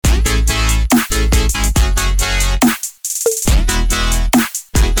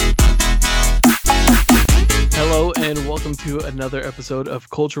to another episode of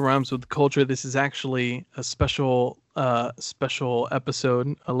Culture Rhymes with Culture. This is actually a special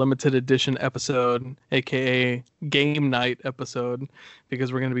episode, a limited edition episode, aka game night episode,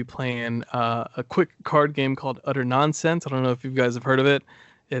 because we're going to be playing a quick card game called Utter Nonsense. I don't know if you guys have heard of it.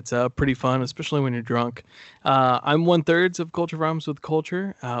 It's pretty fun, especially when you're drunk. I'm 1/3 of Culture Rhymes with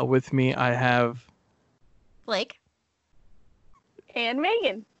Culture. With me, I have Blake and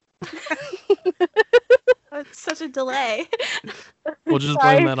Megan. That's such a delay. We'll just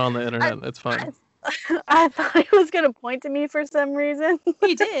blame that on the internet. It's fine. I thought he was going to point to me for some reason.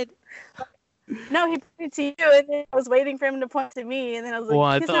 He did. No, he pointed to you, and then I was waiting for him to point to me, and then I was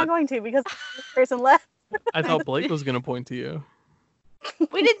like, he's not going to because this person left. I thought Blake was going to point to you.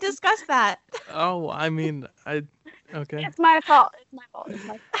 We didn't discuss that. Oh, I mean, okay. It's my fault.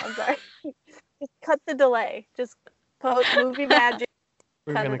 I'm sorry. Just cut the delay. Just post movie magic.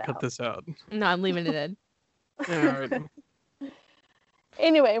 We're going to cut this out. No, I'm leaving it in. All right.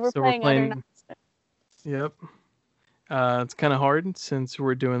 Anyway, we're playing Utter Nonsense. Yep. It's kind of hard since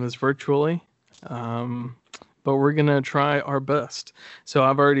we're doing this virtually. But we're going to try our best. So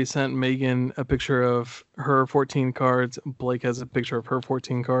I've already sent Megan a picture of her 14 cards. Blake has a picture of her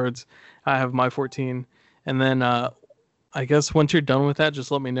 14 cards. I have my 14. And then I guess once you're done with that,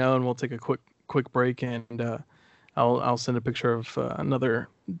 just let me know and we'll take a quick break and I'll send a picture of another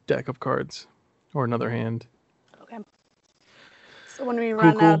deck of cards or another hand. Okay. So when we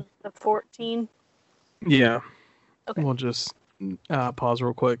run out of the 14? Yeah. Okay. We'll just pause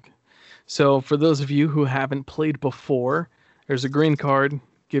real quick. So for those of you who haven't played before, there's a green card,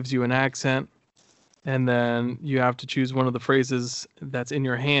 gives you an accent, and then you have to choose one of the phrases that's in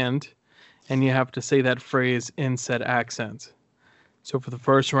your hand, and you have to say that phrase in said accent. So for the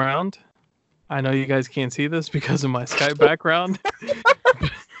first round, I know you guys can't see this because of my Skype background,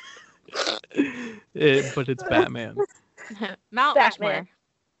 but it's Batman. Mount Batman.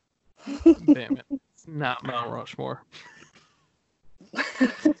 Rushmore. Batman. It's not Mount Rushmore.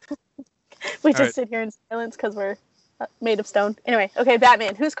 We just sit here in silence because we're made of stone. Anyway, okay,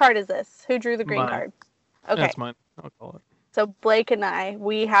 Batman. Whose card is this? Who drew the green card? Okay. That's mine. I'll call it. So Blake and I,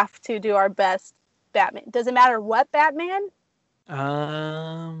 we have to do our best Batman. Does it matter what Batman?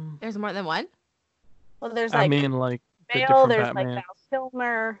 There's more than one? Well, there's like the different there's Batman. like Val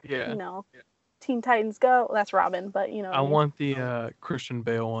Kilmer, Yeah. Teen Titans Go. Well, that's Robin, but I want the Christian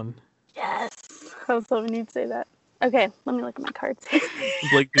Bale one. Yes. I was hoping you'd say that. Okay, let me look at my cards.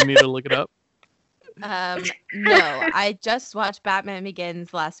 Blake, do you need to look it up? No. I just watched Batman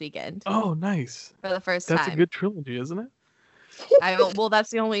Begins last weekend. Oh, nice. For the first time. That's a good trilogy, isn't it? Well, that's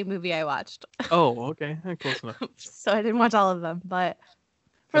the only movie I watched. Oh, okay. Close enough. So I didn't watch all of them, but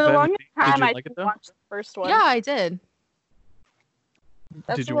For the longest time, I like it, didn't watch the first one. yeah, I did.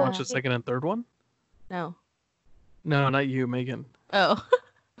 Did you watch the second and third one? No. No, not you, Megan. Oh.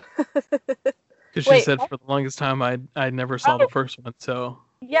 Because she said for the longest time I never saw the first one, so...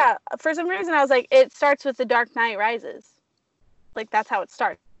 Yeah, for some reason I was like, it starts with The Dark Knight Rises. Like, that's how it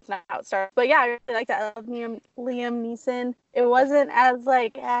starts. It's not how it starts. But yeah, I really like that. I love Liam Neeson. It wasn't as,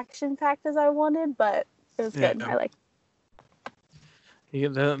 like, action-packed as I wanted, but it was good. I like it.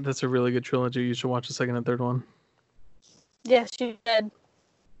 Yeah, that's a really good trilogy. You should watch the second and third one. Yes, you did.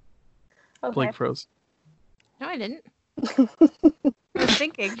 Okay. Blake froze. No, I didn't. I was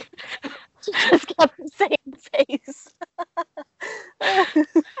thinking. She just kept the same face. I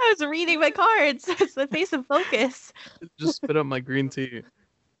was reading my cards. It's the face of focus. Just spit up my green tea.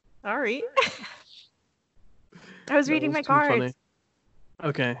 Sorry. I was reading my cards. Funny.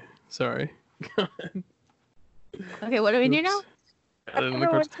 Okay, sorry. Okay, what do we do now?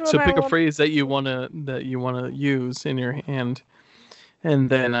 So pick a phrase that you wanna use in your hand, and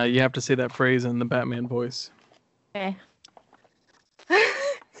then you have to say that phrase in the Batman voice. Okay.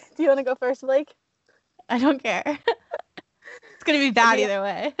 Do you want to go first, Blake? I don't care. It's gonna be bad either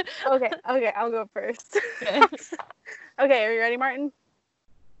way. Okay, I'll go first. Okay. Okay, are you ready, Martin?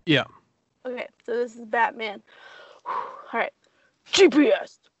 Yeah. Okay, so this is Batman. All right.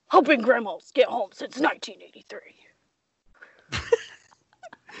 GPS, helping grandmas get home since 1983.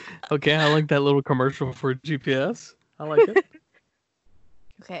 Okay, I like that little commercial for GPS. I like it.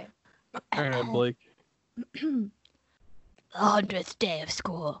 Okay. All right, Blake. The 100th day of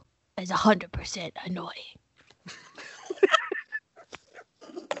school is 100% annoying.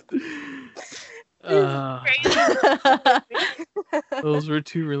 Those were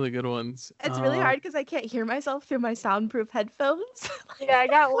two really good ones. It's really hard because I can't hear myself through my soundproof headphones. Yeah, I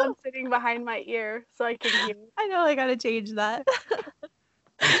got one sitting behind my ear so I can hear. I know, I gotta change that.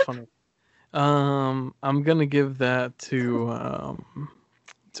 That's funny. I'm gonna give that to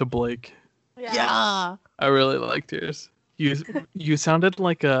Blake. Yeah. Yeah. I really liked yours. You you sounded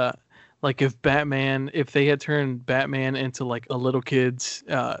like if they had turned Batman into like a little kid's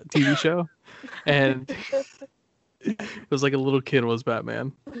TV show, and it was like a little kid was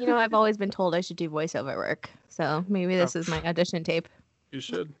Batman. You know, I've always been told I should do voiceover work, so maybe this is my audition tape. You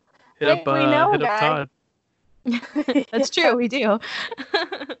should hit Hey, we know a up guy. Todd. That's true, we do.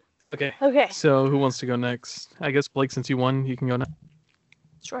 Okay. Okay. So who wants to go next? I guess Blake, since you won, you can go next.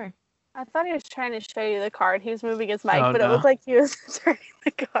 Sure. I thought he was trying to show you the card. He was moving his mic, Oh, but it no. looked like he was turning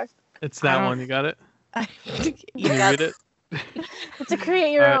the card. It's I that don't- one. You got it. You Can you got- read it? It's a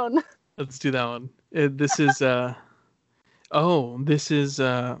create your All right. own. Let's do that one. This is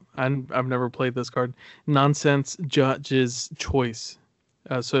I've never played this card. Nonsense Judge's Choice.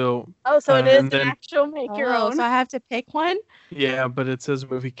 So Oh, so it is and an then- actual make your Oh, own. so I have to pick one? yeah, but it says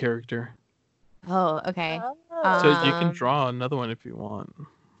movie character. Oh, okay. Oh. So you can Um, draw another one if you want.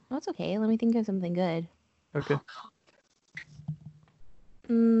 That's okay. Let me think of something good. Okay.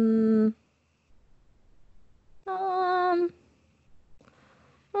 Mm, um,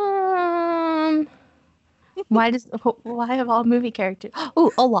 why have all movie characters?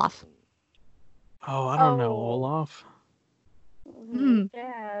 Oh, Olaf. Oh, I don't know, Oh. Olaf. Hmm.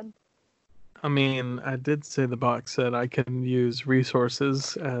 Dad. I mean, I did say the box said I can use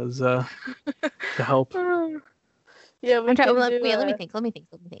resources as to help. Yeah, we I'm trying. can Let do me a- think. Let me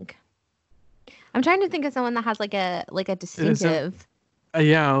think. I'm trying to think of someone that has like a distinctive.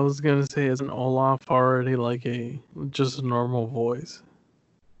 Yeah, I was gonna say, isn't Olaf already like just a normal voice?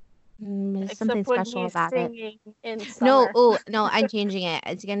 There's Except something when special he's about it. singing in No, summer. oh no, I'm changing it.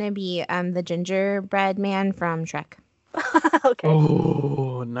 It's gonna be the gingerbread man from Shrek. Okay.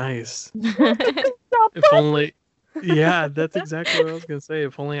 Oh, nice. Stop If only. Yeah, that's exactly what I was gonna say.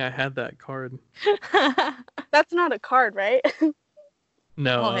 If only I had that card. That's not a card, right?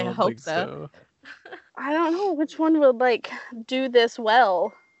 No, Well, I I don't hope think so. I don't know which one would like do this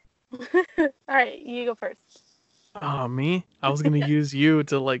well. All right, you go first. Oh, me? I was gonna use you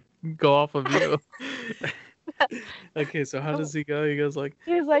to like go off of you. Okay, so how does he go? He goes like,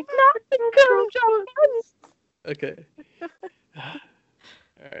 He's like, not the gumdrops. okay.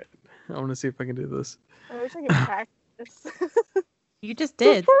 All right, I want to see if I can do this. I wish I could practice. You just The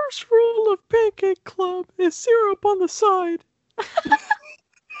did. first rule of Pancake Club is syrup on the side.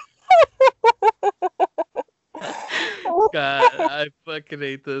 God, I fucking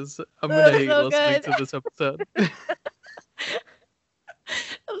hate this. I'm gonna That's hate so listening good. to this episode. That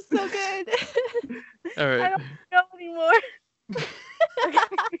was so good. All I right, don't know anymore.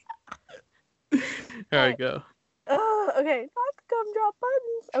 all right, go. Oh, okay. Not the gumdrop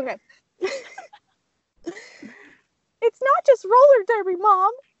buttons. Okay. It's not just roller derby,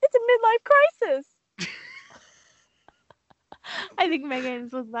 Mom. It's a midlife crisis. I think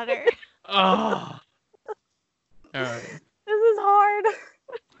Megan's was better. Oh. All right, This is hard.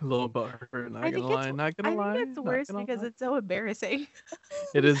 a little butthurt. Not I gonna think lie. Not gonna lie. I think it's not worse gonna because lie. it's so embarrassing.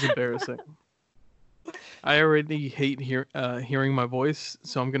 It is embarrassing. I already hate hearing my voice,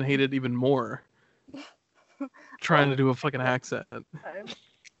 so I'm gonna hate it even more. Trying to do a fucking accent.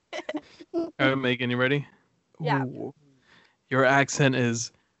 All right, Megan, you ready? Yeah. Ooh. Your accent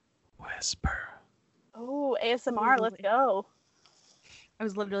is whisper. Oh, ASMR. Let's go. I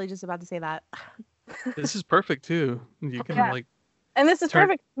was literally just about to say that. This is perfect too. You can Yeah. like And this is Turn-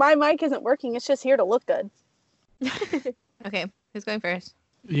 perfect. My mic isn't working. It's just here to look good. Okay, who's going first?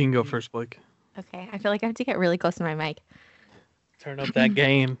 you can go first, Blake. Okay, I feel like I have to get really close to my mic. Turn up that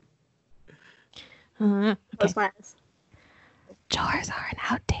gain. Okay. Close my eyes. Chores are an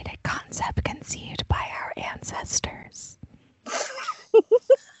outdated concept conceived by our ancestors.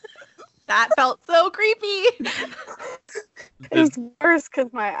 That felt so creepy. It was worse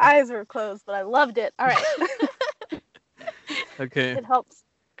because my eyes were closed, but I loved it. All right. Okay. It helps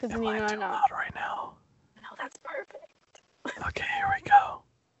because Am then you I know too I'm not. loud right now? No, that's perfect. Okay, here we go.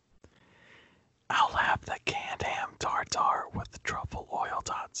 I'll have the canned ham tartare with the truffle oil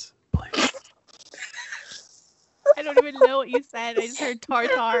dots, please. I don't even know what you said. I just heard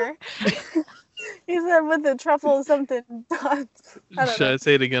tartar. He said with the truffle something dots. I don't Should know. I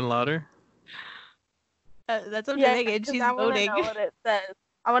say it again louder? That's up to Yeah, Megan. 'cause She's I want to voting. know what it says.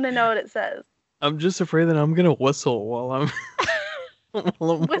 I want to know what it says. I'm just afraid that I'm gonna whistle while I'm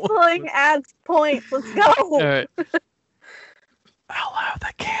Whistling adds points. Let's go. All right. I'll have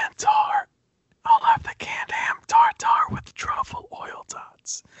the I'll have the canned ham tartare with the truffle oil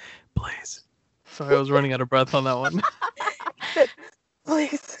dots, please. Sorry, I was running out of breath on that one.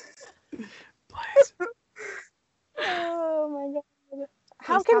 Please. Please. Oh my god.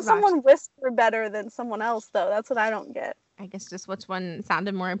 How Let's can have someone whisper better than someone else, though? That's what I don't get. I guess just which one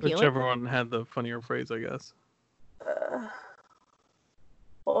sounded more appealing. Whichever one had the funnier phrase, I guess.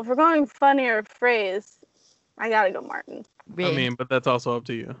 Well, if we're going funny or phrase, I gotta go Martin. I mean, but that's also up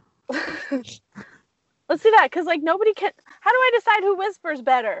to you. Let's do that, because like nobody can. How do I decide who whispers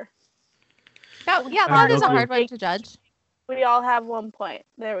better? Yeah, I have that is no a hard clue. one to judge. We all have 1 point.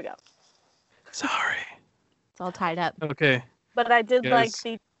 There we go. Sorry. It's all tied up. Okay. But I did like Yes.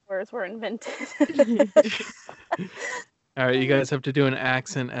 the words were invented. All right, you guys have to do an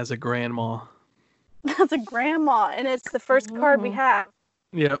accent as a grandma. That's a grandma, and it's the first card we Ooh. have.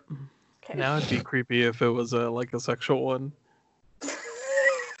 Yep. Okay. Now it'd be creepy if it was like a sexual one.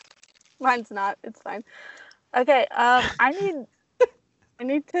 Mine's not. It's fine. Okay. I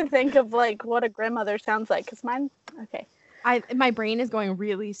need to think of like what a grandmother sounds like, cause mine. Okay. My brain is going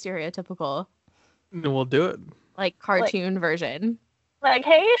really stereotypical, Then we'll do it. like cartoon version. Like,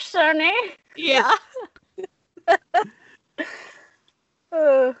 hey, Sonny. Yeah.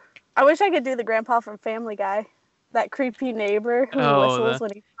 I wish I could do the grandpa from Family Guy, that creepy neighbor who whistles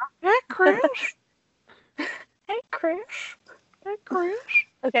when he. Hey, Chris. Hey, Chris. Hey, Chris.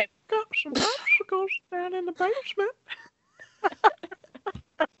 Okay. Got some popsicles down in the basement.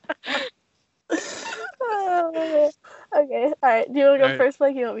 Okay. All right. Do you want to go All right. first,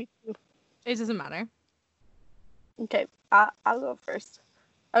 Blake? You want me to? It doesn't matter. Okay. I'll go first.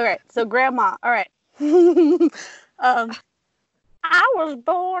 All right. So, Grandma. All right. I was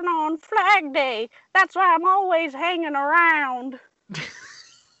born on Flag Day. That's why I'm always hanging around. I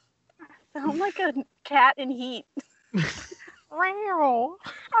sound like a cat in heat. Around.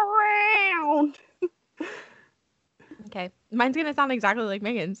 Okay. Mine's gonna sound exactly like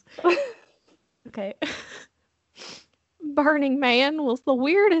Megan's. Okay. Burning Man was the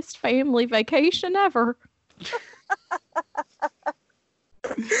weirdest family vacation ever.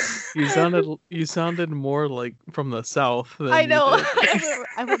 You sounded more like from the South than I you know. did.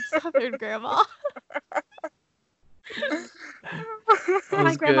 I'm a Southern grandma. That My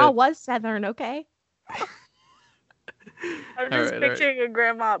was grandma good. was Southern, okay? I'm All just right, all right. picturing a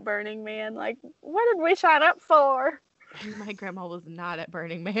grandma at Burning Man. Like, what did we sign up for? My grandma was not at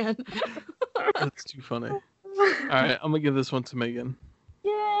Burning Man. That's too funny. All right, I'm gonna give this one to Megan.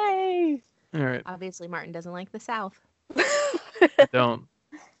 Yay! All right, Obviously, Martin doesn't like the South. I don't.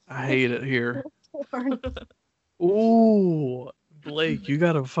 I hate it here. Ooh, Blake, you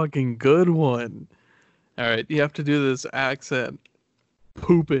got a fucking good one. All right, you have to do this accent.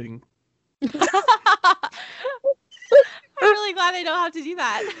 Pooping. I'm really glad I know how to do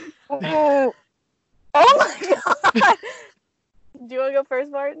that. Oh my god! Do you want to go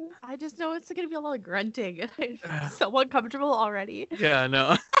first, Martin? I just know it's going to be a lot of grunting. I'm so uncomfortable already. Yeah, I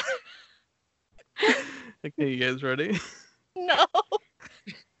know. Okay, you guys ready? No.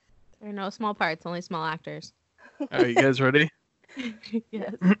 There are no small parts, only small actors. All right, you guys ready?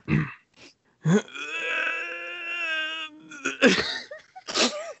 Yes.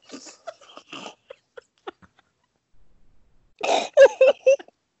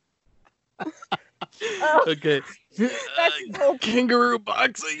 Oh, Okay. so- Kangaroo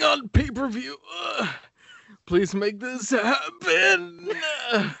boxing on pay-per-view. Please make this happen.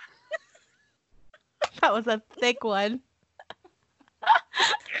 That was a thick one.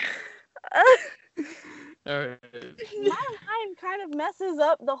 All right. my mind kind of messes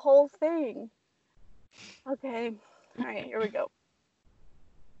up the whole thing. Okay. All right, here we go.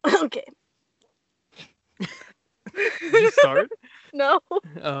 Okay. Did you start? No.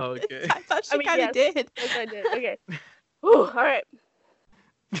 Oh, okay. I thought she I mean, kind of yes. did. Yes, I did. Okay. Whew, all right.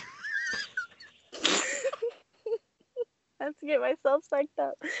 I have to get myself psyched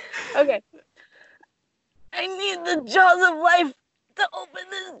up. Okay. I need the jaws of life to open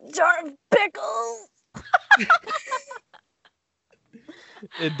this jar of pickles.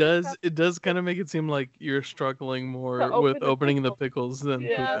 It does kind of make it seem like you're struggling more To open with the opening the pickles. pickles than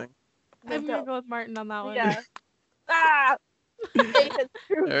Yeah. pooping. I'm going to go with Martin on that one. Yeah. Ah! Fate has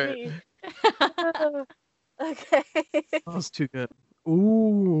proved All right. me. Okay. That was too good.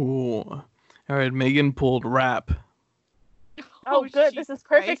 Ooh. All right, Megan pulled rap. Oh, good. Jesus This is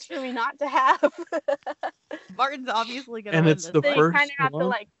perfect Christ. for me not to have. Martin's obviously going to And win it's this the So one. you first kind of have to one?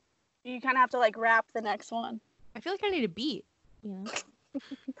 like, rap the next one. I feel like I need a beat. You know?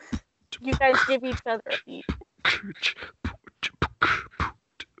 You guys give each other a beat.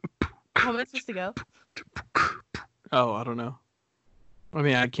 How am I supposed to go? Oh, I don't know. I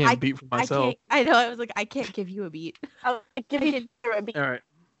mean, I can't beat for myself. I know. I was like, I can't give you a beat. I'll give each other a beat. All right.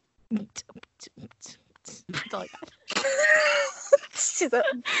 That's all I got. She's a,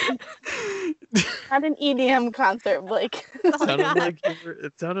 not an EDM concert, Blake.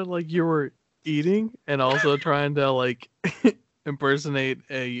 It sounded like you were eating and also trying to like impersonate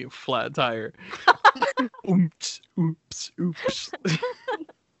a flat tire. Oops, oops, oops.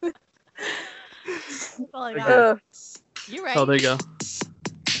 That's all I got. Okay. Ugh. You're right. Oh, there you go.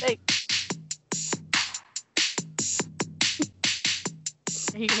 Hey,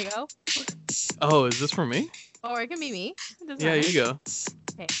 Are you gonna go? Oh, is this for me? Or it can be me. It doesn't Yeah, matter. you go.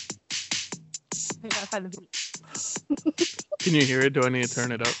 I gotta find the beat. Can you hear it? Do I need to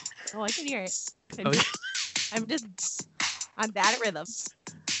turn it up? Oh, I can hear it. Oh, yeah. I'm bad at rhythm.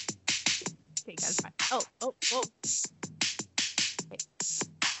 Okay, guys, fine. Oh. Okay.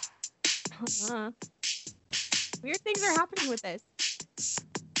 Weird things are happening with this.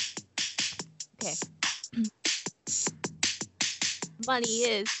 Okay. Money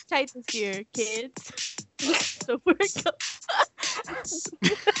is tight this year, kids. So we're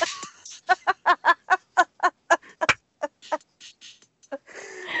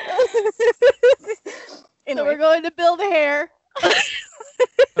anyway, going to build a hair.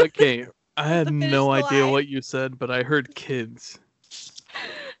 Okay, I had The finish no the idea line. what you said, but I heard kids.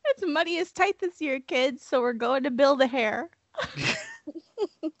 It's money is tight this year, kids. So we're going to build a hair. that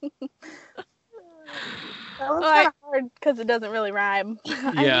was Alright. kind of hard because it doesn't really rhyme.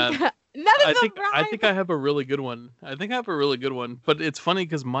 Yeah, None of I them think I have a really good one. But it's funny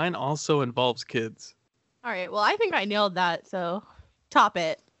because mine also involves kids. All right. Well, I think I nailed that. So top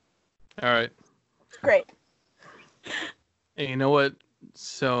it. All right. Great. And you know what?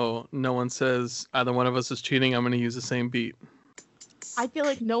 So no one says either one of us is cheating. I'm going to use the same beat. I feel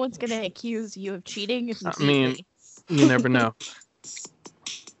like no one's gonna accuse you of cheating if you I beat mean- me. You never know.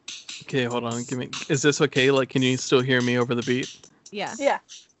 Okay, hold on. Is this okay? Like, can you still hear me over the beat? Yeah. Yeah.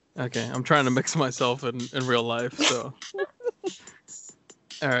 Okay, I'm trying to mix myself in real life, so.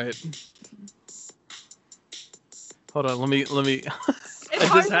 All right. Hold on. Let me. It's I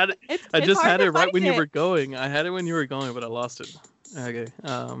hard just had it. It's, I it's just hard had to it right find when you it. were going. I had it when you were going, but I lost it. Okay.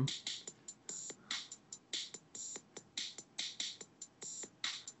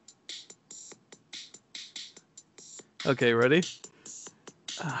 Okay, ready?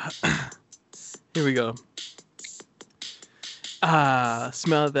 Here we go.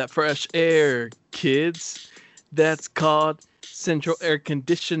 Smell that fresh air, kids. That's called central air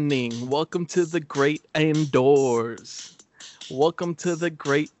conditioning. Welcome to the great indoors. Welcome to the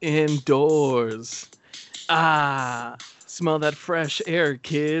great indoors. Smell that fresh air,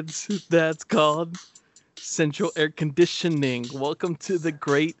 kids. That's called central air conditioning. Welcome to the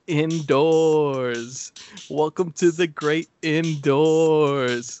great indoors. Welcome to the great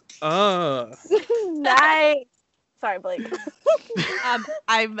indoors. Nice. Sorry, Blake.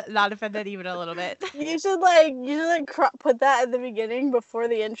 I'm not offended even a little bit. You should put that at the beginning before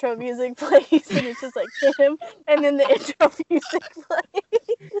the intro music plays, and it's just like him, and then the intro music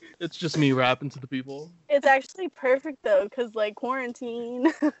plays. It's just me rapping to the people. It's actually perfect though, cause like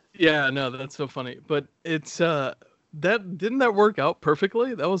quarantine. Yeah, no, that's so funny. But it's that didn't that work out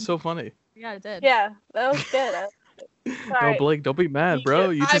perfectly? That was so funny. Yeah, it did. Yeah, that was good. No, Sorry. Blake, don't be mad, bro.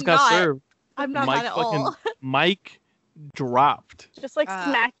 You just I'm got not. served. I'm not Mike mad at all. Mike dropped. Just like Uh,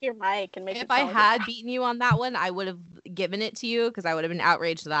 smack your mic and make it If I sound had beaten you on that one, I would have given it to you because I would have been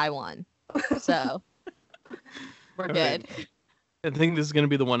outraged that I won. So we're Okay. good. I think this is going to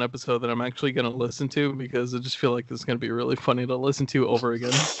be the one episode that I'm actually going to listen to because I just feel like this is going to be really funny to listen to over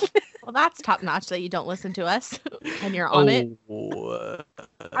again. Well, that's top notch that you don't listen to us and you're on it.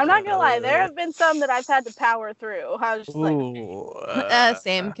 I'm not gonna lie, there have been some that I've had to power through. I was just like,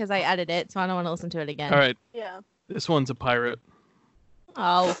 Same because I edit it, so I don't want to listen to it again. All right, yeah. this one's a pirate.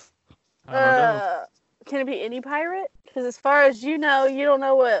 Oh, I don't know. Can it be any pirate? Because as far as you don't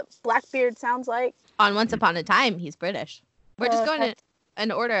know what Blackbeard sounds like. on Once Upon a Time, he's British. We're just going in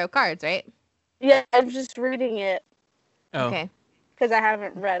an order of cards, right? Yeah, I'm just reading it Oh, Okay. because I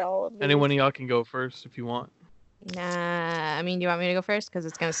haven't read all of them. any one of y'all can go first if you want. Nah, I mean, do you want me to go first? Because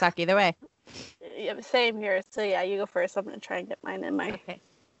it's going to suck either way. Yeah, same here. So yeah, you go first. I'm gonna try and get mine in my. Okay.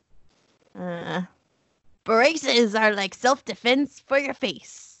 Braces are like self-defense for your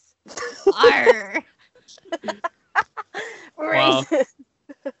face. Arr. Wow. Racist.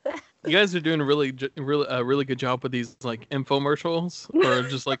 You guys are doing a really good job with these like infomercials or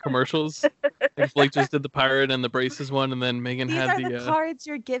just like commercials. Like Blake just did the pirate and the braces one, and then Megan These had are the cards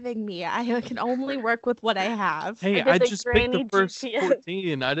you're giving me. I can only work with what I have. Hey, I did I the just picked the granny first GPS.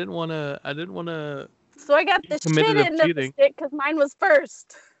 14. I didn't wanna. So I got You the shit committed of end of the cheating. stick because mine was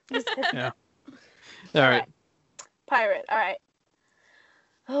first. Yeah. All right. Pirate. All right.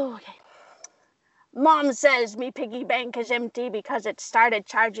 Oh, okay. Mom says me piggy bank is empty because it started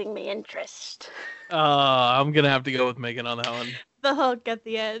charging me interest. I'm gonna have to go with Megan on that one. The hook at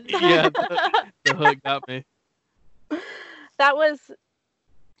the end. Yeah, the hook got me. that was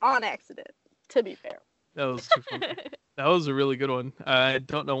on accident, to be fair. That was too funny. That was a really good one. I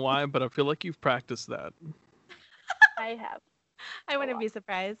don't know why, but I feel like you've practiced that. I have. I wouldn't be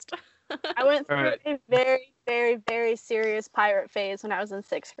surprised. I went through Alright. a very, very, very serious pirate phase when I was in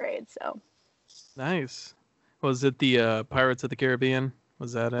 6th grade. So, Nice. Was it the Pirates of the Caribbean?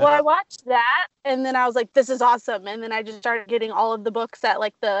 Was that it? well, I watched that, and then I was like, "This is awesome!" And then I just started getting all of the books at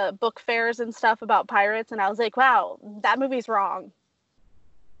like the book fairs and stuff about pirates, and I was like, "Wow, that movie's wrong."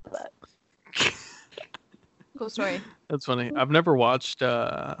 But Cool story. That's funny. I've never watched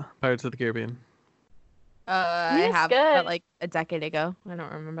Pirates of the Caribbean. I It's have, good. but like a decade ago. I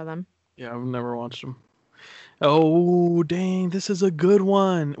don't remember them. Yeah, I've never watched them. Oh, dang, this is a good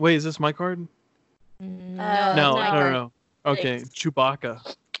one. Wait, is this my card? No, Uh, that's No, my no, card. no. Okay, Thanks.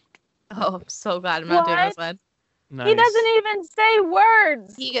 Chewbacca. Oh, I'm so glad I'm not doing this What? one. Nice. He doesn't even say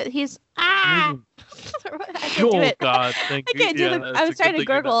words. He's I Amazing. can't do Oh it. God, thank I you. can't do Yeah, the. that's I a was good trying to thing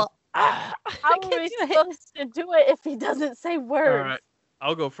you're not- gurgle. I How can't are we do it. supposed to do it if he doesn't say words? All right,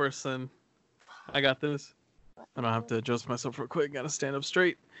 I'll go first then. I got this. I don't have to adjust myself real quick. Gotta stand up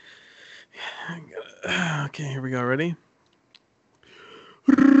straight. Okay, here we go. Ready?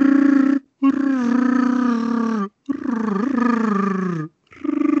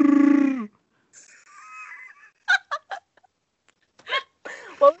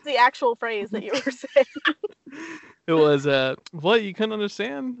 What was the actual phrase that you were saying? It was what you couldn't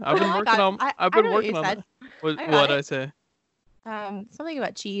understand. I've been I working got- on. I- I've I been know what working you on said. that. What I got what it. I say? Something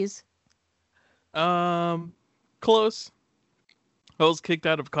about cheese. Close. I was kicked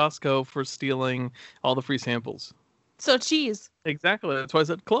out of Costco for stealing all the free samples. So cheese. Exactly. That's why I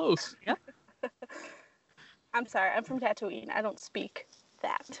said close. I'm sorry, I'm from Tatooine. I don't speak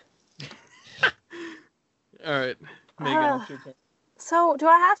that. All right, Megan. It's your turn. So, do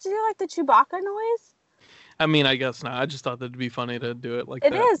I have to do like the Chewbacca noise? I mean, I guess not. I just thought that'd be funny to do it like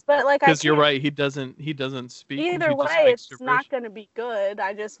It that. is, but like I Because you're can't- right. He doesn't speak. Either he just way, makes it's your not version. going to be good.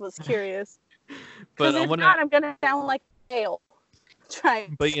 I just was curious. But Because I if wanna. not, I'm going to sound like Dale.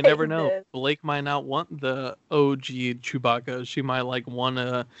 Trying. But you never know. Blake might not want the OG Chewbacca. She might like want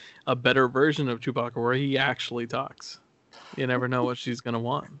a better version of Chewbacca where he actually talks. You never know what she's gonna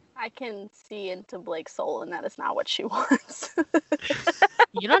want. I can see into Blake's soul, and that is not what she wants.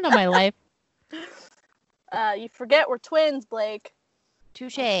 You don't know my life. You forget we're twins, Blake.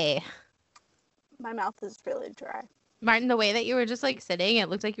 Touche. My mouth is really dry. Martin, the way that you were just like sitting, it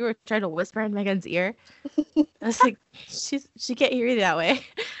looked like you were trying to whisper in Megan's ear. I was like, she can't hear you that way.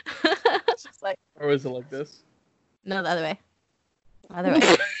 It's just like, Or is it like this? No, the other way. Other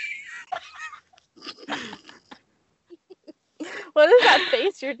way. what is that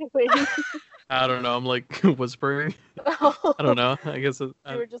face you're doing? I don't know. I'm like whispering. I don't know. I guess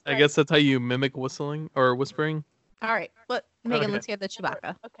were just I like- guess that's how you mimic whistling or whispering. All right. Megan, Okay. let's hear the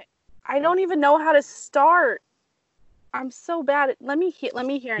Chewbacca. Okay. I don't even know how to start. I'm so bad at. Let me hear an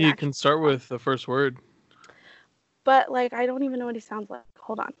You actual can start with the first word. But like, I don't even know what he sounds like.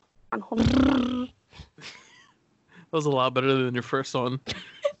 Hold on. Hold on. That was a lot better than your first one.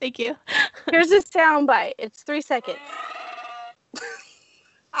 Thank you. Here's a sound bite. It's 3 seconds.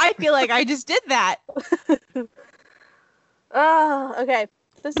 I feel like I just did that. Oh, okay.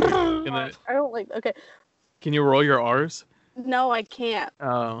 This is. I- I don't like. Okay. Can you roll your R's? No, I can't.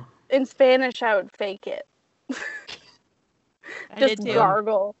 Oh. In Spanish, I would fake it. I Just did too.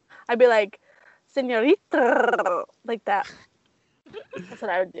 gargle. I'd be like, "Señorita," like that. That's what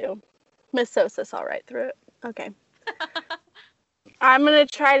I would do. Miss Sosa saw right through it. Okay. I'm gonna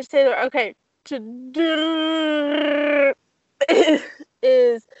try to say the okay. To do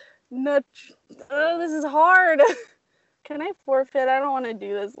is not. Oh, this is hard. Can I forfeit? I don't want to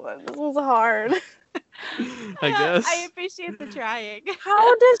do this one. This one's hard. I guess. I appreciate the trying.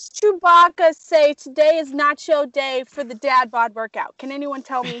 How does Chewbacca say today is nacho day for the dad bod workout? Can anyone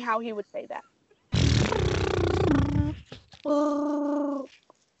tell me how he would say that?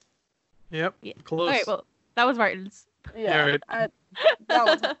 Yep. Yeah. Close. Okay, well, that was Martin's. Yeah. Alright. That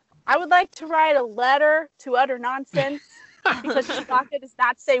was- I would like to write a letter to utter nonsense because Chewbacca does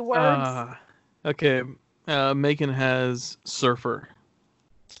not say words. Okay. Megan has surfer.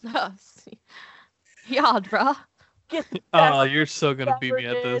 Oh, see. Yeah, bruh. Get the Oh, you're so gonna beat me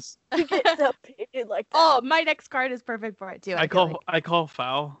at Never did. this. to get the opinion like that. Oh, my next card is perfect for it too. I feel call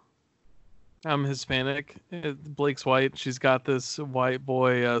foul. I'm Hispanic. Blake's white. She's got this white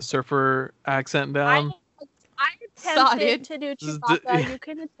boy surfer accent down. I'm Saw, tempted dude. to do This is Chewbacca. You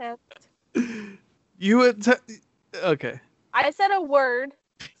can attempt. You would. Okay. I said a word,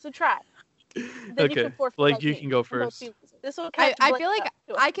 so try. Then you Okay. can forfeit Blake, like you me. can go We'll both first. be losers. This will I, catch I Blake feel like up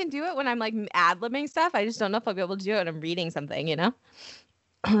to I can do it when I'm like ad-libbing stuff. I just don't know if I'll be able to do it when I'm reading something, you know?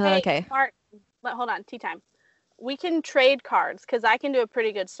 Hey, Okay. Mark, hold on, tea time. We can trade cards because I can do a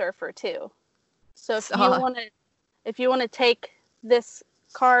pretty good surfer too. So if you want to take this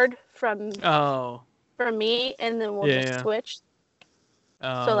card from Oh. me, and then we'll Yeah, just yeah. switch.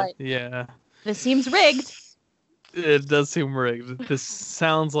 Oh, like- yeah. This seems rigged. It does seem rigged. This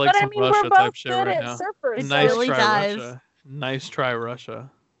sounds like But I some mean, Russia we're type both shit good right at now. surfers. It Nice really try, does. Russia. Nice try, Russia.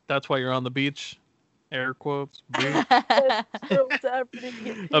 That's why you're on the beach. Air quotes. Boo.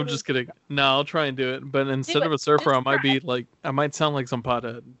 I'm just kidding. No, I'll try and do it. But instead of a surfer, Just I might sound like some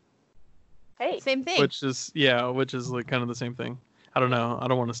pothead. Hey, Same thing. Which is like kind of the same thing. I don't know. I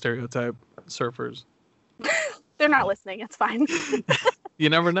don't want to stereotype surfers. they're not listening. It's fine. You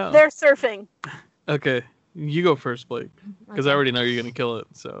never know. They're surfing. Okay, you go first, Blake, because I Okay. already know you're gonna kill it.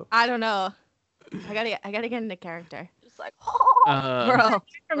 So. I don't know. I gotta get into character. Just like, Bro.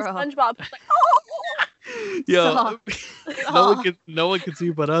 from bro. SpongeBob. It's like, Yo, Stop. no one can see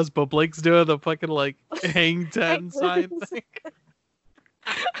but us. But Blake's doing the fucking like hang 10 sign thing.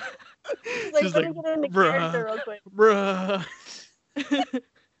 like, She's let like, me get into bruh. character real quick. Bruh.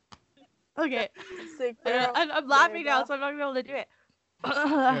 Okay. Sick, I'm laughing now, so I'm not gonna be able to do it.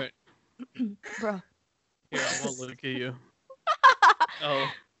 All right, Bro. here I won't look at you. Oh,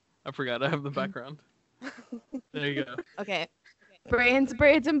 I forgot. I have the background. There you go. Okay. Brains,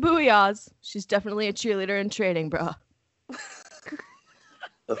 braids, and booyahs. She's definitely a cheerleader in training, bro.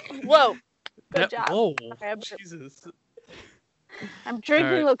 Whoa. Good job. Oh, Okay, I'm- Jesus. I'm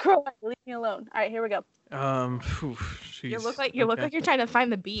drinking All LaCroix. Leave me alone. All right, here we go. Phew, You jeez. look like Okay. you're trying to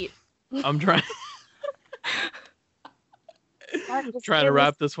find the beat. I'm trying Just trying to give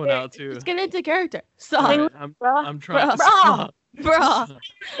wrap us- this one out too. Just get into character. All Stop. right, bruh. I'm trying. Bruh. Stop. Bro.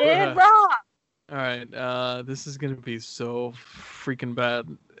 Kid Rock. All right, this is gonna be so freaking bad.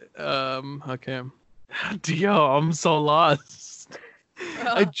 Okay. Yo, I'm so lost.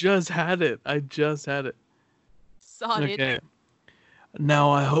 I just had it. Saw it. Okay. Now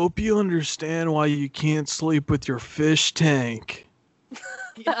I hope you understand why you can't sleep with your fish tank.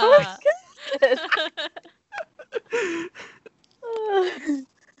 Yeah. I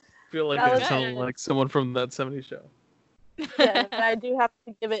feel like That I was sound good. like someone from that '70s show. Yeah, but I do have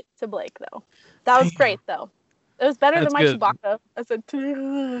to give it to Blake though. That was Damn. great though. It was better That's than my good. Chewbacca. I said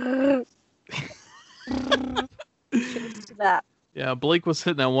that. Yeah, Blake was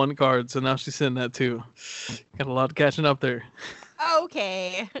sitting at one card, so now she's sitting at two. Got a lot of catching up there.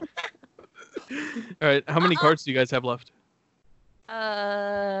 Okay. All right, how many cards do you guys have left?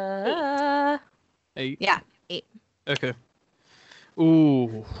 8. Yeah, 8. Okay.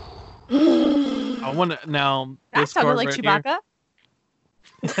 Ooh. I want to now. That This sounded card like right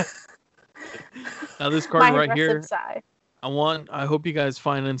Chewbacca. here. Now this card My right aggressive here. side. I hope you guys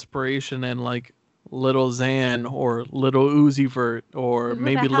find inspiration in like Little Xan or Little Uzi Vert or Who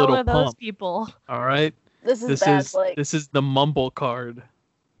maybe the hell Little are those Pump. people? All right. This is This bad, is Blake. this is the mumble card.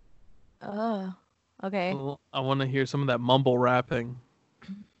 Oh, okay. I want to hear some of that mumble rapping.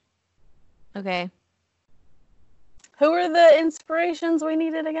 Okay. Who are the inspirations we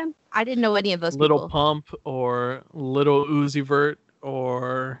needed again? I didn't know any of those Little people. Pump or Little Uzi Vert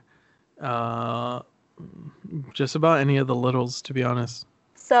or just about any of the littles, to be honest,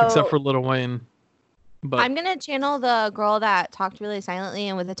 So except for Little Wayne. But I'm gonna channel the girl that talked really silently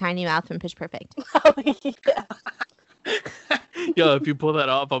and with a tiny mouth from Pitch Perfect. oh, yeah. yo, if you pull that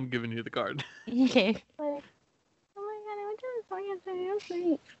off, I'm giving you the card. Okay. Like, oh my god, I was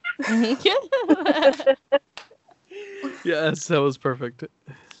just Yes, that was perfect.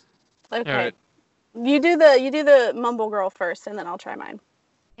 Okay. All right. You do the mumble girl first, and then I'll try mine.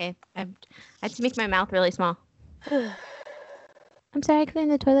 Okay. I had to make my mouth really small. I'm sorry, I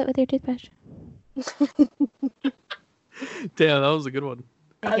cleaned the toilet with your toothbrush. Damn, that was a good one.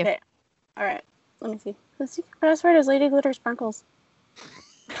 Thank you. Okay. All right. Let me see. The secret password is Lady Glitter Sparkles.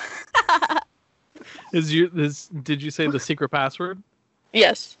 Did you say the secret password?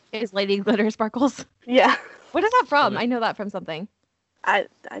 Yes. Is Lady Glitter Sparkles? Yeah. What is that from? Okay. I know that from something. I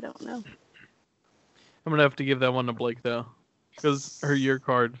don't know. I'm gonna have to give that one to Blake though, because her year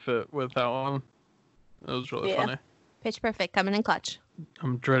card fit with that one. That was really Yeah. funny. Pitch Perfect coming in clutch.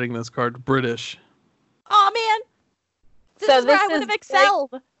 I'm dreading this card. British. Oh man, this So is where this I would is have Blake-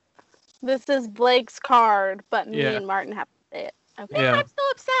 excelled. This is Blake's card, but me Yeah. and Martin have to say it. Okay. Man, Yeah. I'm so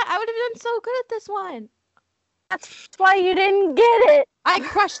upset. I would have done so good at this one. That's why you didn't get it. I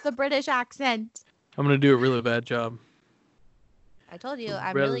crushed the British accent. I'm gonna do a really bad job. I told you,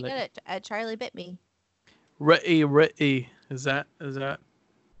 I'm really Really? good at Charlie Bit Me. Ready. Is that? Well, Is that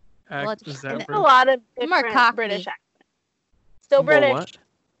it's A British? lot of More different Cockney. British accents. Still Well, British. what?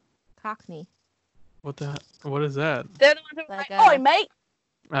 Cockney. What is that? They're the ones who are Like, like, oi, mate.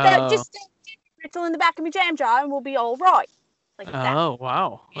 Oh, Just stick brittle in the back of my jam jar and we'll be all right. Like that. oh,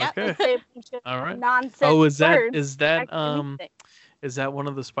 wow. Yep. Okay. Say a bunch of All right. nonsense Oh, is that words. Actually, is that one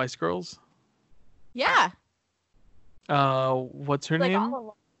of the Spice Girls? Yeah. What's her like name? all of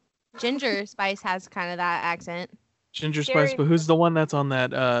them. Ginger Spice has kind of that accent. Ginger Jerry- Spice, but who's the one that's on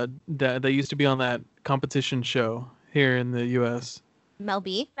that that used to be on that competition show here in the US? Mel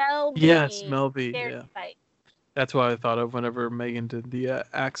B. Mel B. Yes, Mel B. Scary Yeah. Spice. That's what I thought of whenever Megan did the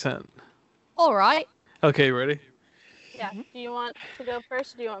accent. All right. Okay, ready? Yeah. Do you want to go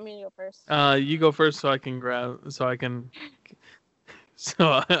first or do you want me to go first? You go first so I can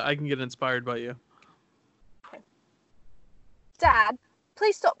so I can get inspired by you. Dad,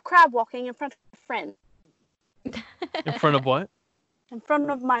 please stop crab walking in front of my friends. In front of what? In front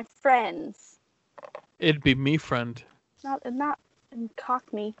of my friends. It'd be me, friend. Not in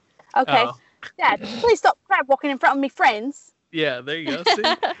Cockney. Okay. Oh. Dad, please stop crab walking in front of me friends. Yeah, there you go. See?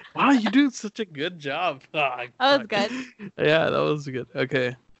 Wow, you do such a good job. Ah, That was fuck. good. Yeah, that was good.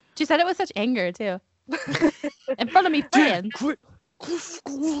 Okay. She said it with such anger too. In front of me, friends. Quit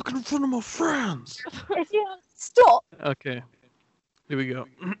walking in front of my friends. If you stop. Okay. Here we go.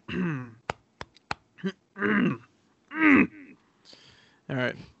 All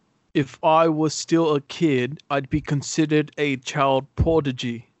right. If I was still a kid, I'd be considered a child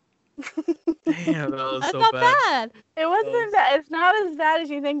prodigy. Damn, that was That's so not bad. bad. It wasn't bad. It's not as bad as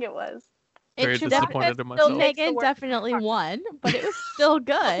you think it was. Very It should disappointed in still myself. makes the Megan work definitely hard. won, but it was still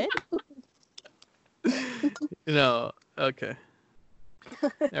good. You know, okay. All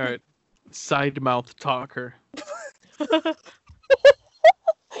right. Side mouth talker.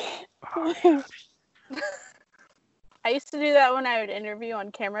 I used to do that when I would interview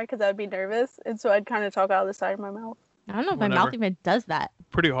on camera because I would be nervous, and so I'd kind of talk out of the side of my mouth. I don't know if my Whatever. mouth even does that.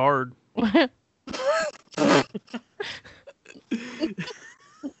 Pretty hard.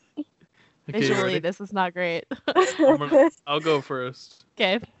 Okay, you Visually, ready? this is not great. I'll go first.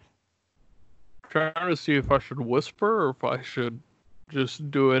 Okay. Trying to see if I should whisper or if I should just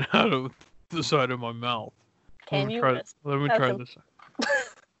do it out of the side of my mouth. Can you try, whisper? Let me That's try a- this.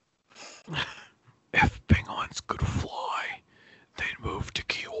 If penguins could fly, they'd move to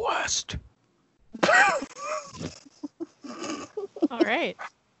Key West. All right.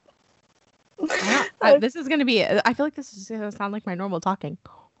 This is gonna be. I feel like this is gonna sound like my normal talking.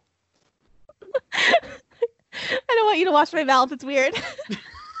 I don't want you to wash my mouth. It's weird.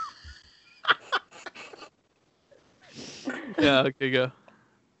 Yeah, okay, go.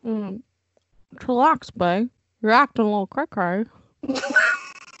 Relax, babe. You're acting a little cray-cray. I was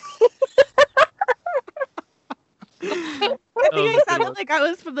a think good it sounded one. like I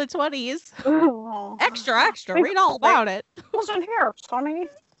was from the 20s. Oh. Extra, extra. Read all about it. Listen here, Sonny.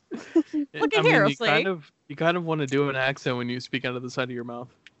 Look at I mean, here, you see? kind of want to do an accent when you speak out of the side of your mouth.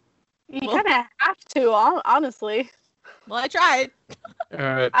 You kind of have to, honestly. Well, I tried. All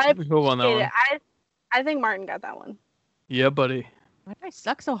right, I who won that Appreciate one? it. I think Martin got that one. Yeah, buddy. Why do I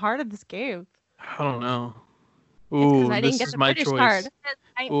suck so hard at this game? I don't know. It's 'cause Ooh, I didn't this get is the my British choice. card.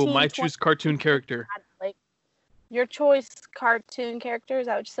 Ooh, my 19, choose cartoon character. Like, your choice cartoon character, is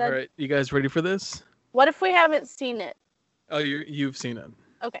that what you said? All right, you guys ready for this? What if we haven't seen it? Oh, you've seen it.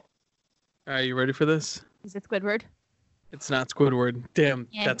 Okay. All right, you ready for this? Is it Squidward? It's not Squidward. Damn,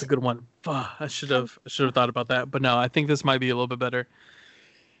 Yeah. that's a good one. Fuck, I should have thought about that. But no, I think this might be a little bit better.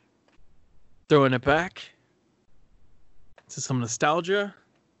 Throwing it back to some nostalgia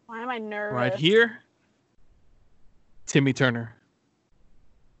Why am I nervous? right here. Timmy Turner.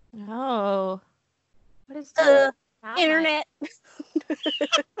 Oh. What is Internet.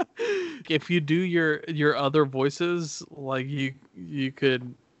 If you do your other voices, like you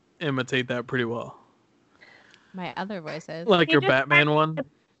could imitate that pretty well. My other voices. Like You your just Batman one.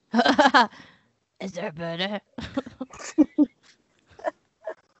 Is there better?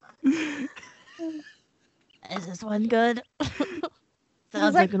 Is this one good?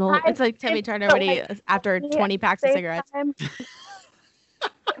 Sounds like an old. It's like Timmy Turner when he after 20 packs of Same cigarettes. time.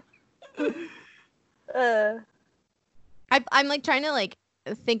 I'm like trying to like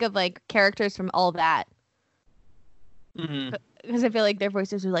think of like characters from all that Mhm. because I feel like their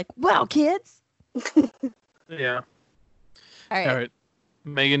voices are like, "Wow, kids!" Yeah. All right, All right.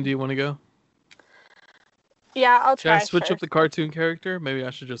 Megan, do you want to go? Yeah, I'll Should try. I switch up first. the cartoon character? Maybe I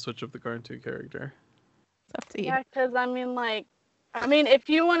should just switch up the cartoon character. it's up to you. Yeah, because I mean, if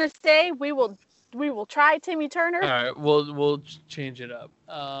you want to stay, we will try Timmy Turner. All right, we'll change it up.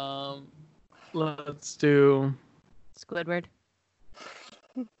 Let's do. Squidward.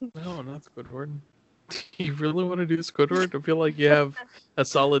 No, not Squidward. Do you really want to do Squidward? I feel like you have a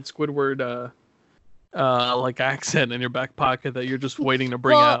solid Squidward like accent in your back pocket that you're just waiting to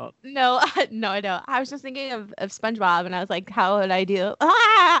bring out. No, no, I don't. I was just thinking of SpongeBob, and I was like, how would I do?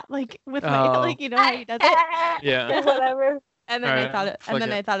 Like with my like, you know how he does it. Yeah. Whatever. And then Alright,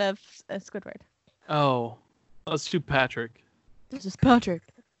 I thought of Squidward. Oh, let's do Patrick. This is Patrick.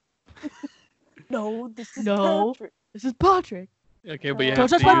 No, this is No. Patrick. This is Patrick. Okay, but you Don't have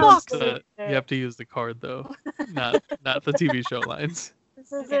touch to my use box. you have to use the card though, not the TV show lines.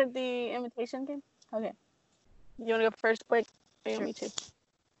 This isn't the imitation game? Okay. You want to go first, Blake? Or you want me to?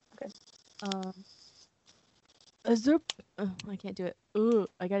 Is there? Oh, I can't do it. Ooh,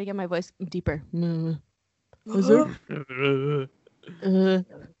 I gotta get my voice deeper. Is there?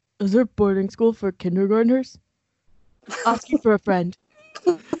 Is there boarding school for kindergartners? Asking for a friend.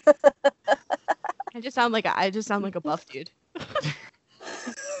 I just sound like a buff dude.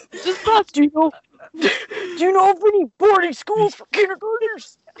 Just buff. Do you know of any boarding schools for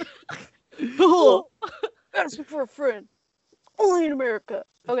kindergartners? Cool. Asking for a friend. Only in America.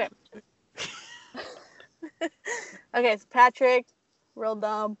 Okay. Okay, it's Patrick. Real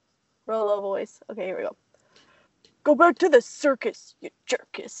dumb. Real low voice. Okay, here we go. Go back to the circus, you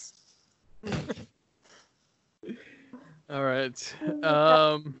jerkus. All right.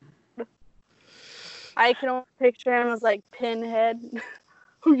 I can only picture him as like Pinhead.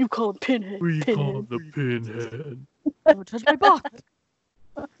 Who you call Pinhead? We Pinhead. call the Pinhead. Don't touch my box.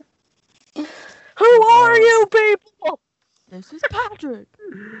 Who are you people? This is Patrick.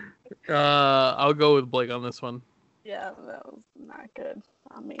 I'll go with Blake on this one. Yeah, that was not good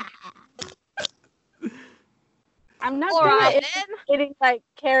on me. I'm not All good right, at then. imitating like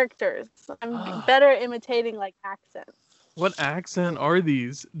characters. I'm better at imitating like accents. What accent are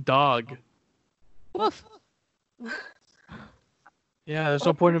these? Dog. Woof. Yeah, there's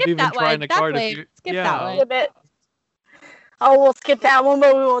no point of Skip even that trying one. to card That if way. you. Skip yeah. that one. Skip it. Oh, we'll skip that one,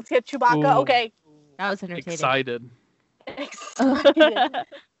 but we won't skip Chewbacca. Ooh. Okay. That was entertaining. Excited. Excited.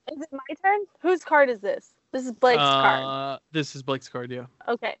 Is it my turn? Whose card is this? This is Blake's card. This is Blake's card. Yeah.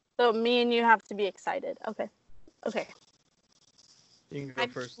 Okay. So me and you have to be excited. Okay. Okay. You can go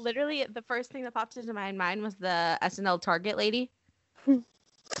first. Literally, the first thing that popped into my mind was the SNL Target lady.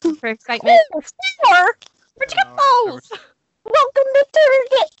 For excitement. Oh, Star! Potatoes! Welcome to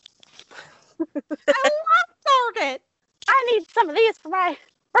Target! I love Target! I need some of these for my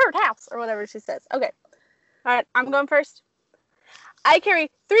birdhouse, or whatever she says. Okay. All right, I'm going first. I carry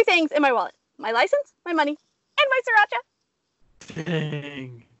 3 things in my wallet. My license, my money, and my sriracha.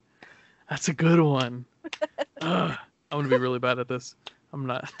 Dang. That's a good one. Ugh, I'm going to be really bad at this. I'm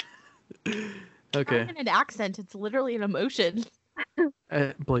not. Okay. Not even an accent. It's literally an emotion.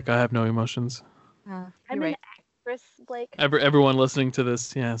 Blake, I have no emotions. I'm You're right. an actress, Blake. Everyone listening to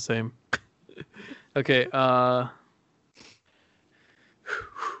this, yeah, same. Okay, trying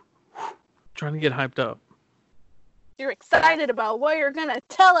to get hyped up. You're excited about what you're going to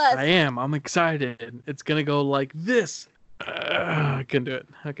tell us. I am. I'm excited. It's gonna go like this. I can do it.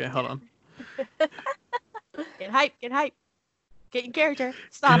 Okay, hold on. Get hype. Get hype. Get your character.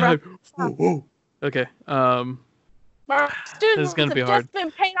 Stop, Yeah. bro. Whoa, whoa. Okay. Our students is gonna have be just hard.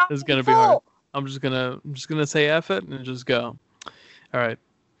 been paid off This is in gonna be full. hard. I'm just gonna say F it and just go. All right.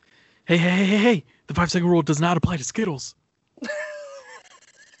 Hey! The 5-second rule does not apply to Skittles.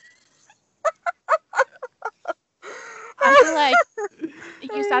 I feel like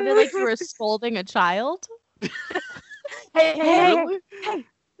you sounded like you were scolding a child. Hey, Really?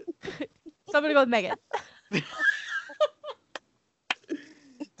 Somebody go with Megan.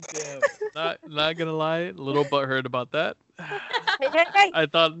 Yeah, not gonna lie, a little butthurt about that. hey. I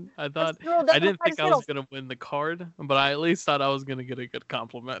thought This rule doesn't I didn't apply to think I was Skittles. gonna win the card, but I at least thought I was gonna get a good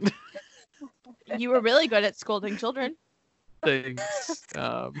compliment. You were really good at scolding children. Thanks.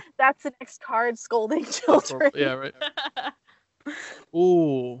 That's the next card, scolding children. Yeah, right.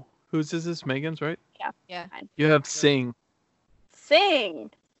 Ooh, whose is this? Megan's, right? Yeah. You have Sing.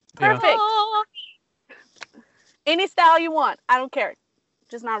 Sing. Yeah. Perfect. Oh, Any style you want. I don't care.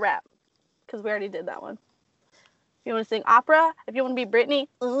 Just not rap. Because we already did that one. If you want to sing opera, if you want to be Britney,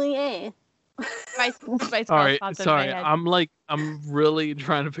 oh yeah. Spice All Girls right, popped in sorry. my head. I'm really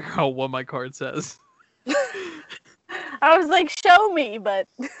trying to figure out what my card says. I was like, show me, but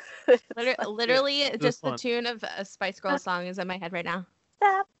Literally, this just the one. tune of a Spice Girls song is in my head right now.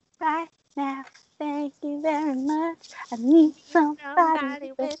 stop right now. Thank you very much. I need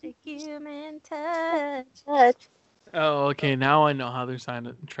somebody with a human touch. touch. Oh, okay. Now I know how they're trying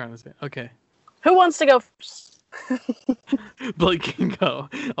to say. Okay, Who wants to go first? Blake can go.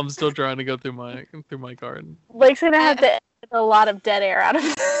 I'm still trying to go through my card. Blake's gonna have to edit a lot of dead air out of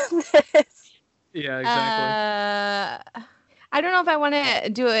this. Yeah, exactly. I don't know if I want to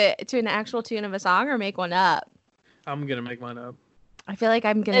do it to an actual tune of a song or make one up. I'm gonna make mine up. I feel like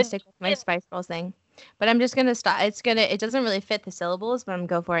I'm gonna stick with my Spice Girls thing, but I'm just gonna stop. It doesn't really fit the syllables, but I'm gonna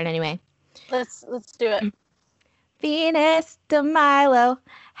go for it anyway. Let's do it. Venus de Milo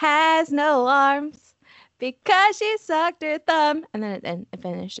has no arms because she sucked her thumb, and then it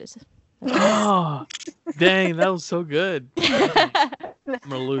finishes. Oh, dang, that was so good. I'm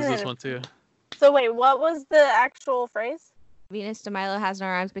gonna lose this one too. So wait, what was the actual phrase? Venus de Milo has no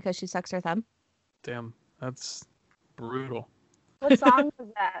arms because she sucks her thumb. Damn, that's brutal. What song was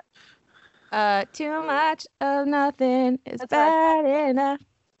that? Too much of nothing is That's bad enough.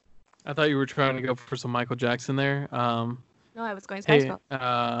 I thought you were trying to go for some Michael Jackson there. No, I was going Spice Hey,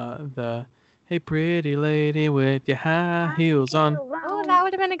 Girls. hey pretty lady with your high heels on. Oh, that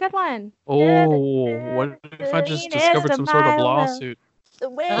would have been a good one. Oh, what if I just discovered some sort of lawsuit? The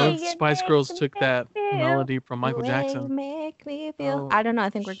way What if you Spice make Girls me took that feel. melody from Michael The way you Jackson? make me feel. Oh. I don't know.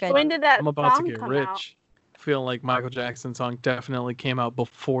 I think we're good. When did that I'm about to song get come rich. out? I feel like Michael Jackson's song definitely came out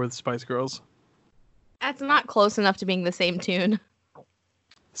before the Spice Girls. That's not close enough to being the same tune.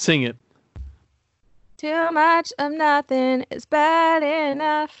 Sing it. Too much of nothing is bad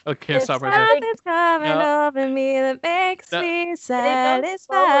enough. Okay, It's stop right there. Something's coming No. over me that makes No. me It goes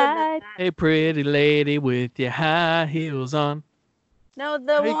satisfied. Hey pretty lady with your high heels on. No,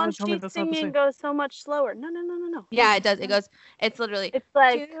 the How you gonna one tell me she's that's not the singing same? goes so much slower. No. Yeah, it does. It goes. It's literally It's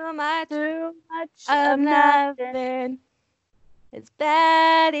like too much too much of of nothing. nothing. It's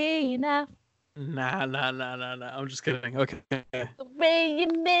bad enough. Nah. I'm just kidding. Okay. The way you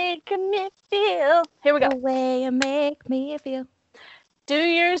make me feel. Here we go. The way you make me feel. Do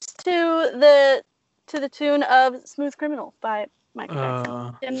yours to the tune of "Smooth Criminal" by Michael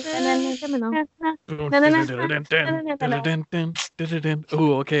Jackson. Criminal.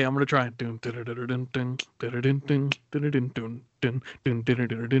 Oh, okay, I'm gonna try.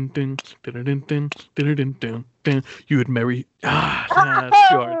 You would marry. That's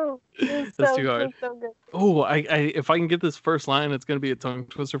too hard. That's too hard. So good. Oh, I if I can get this first line, it's gonna be a tongue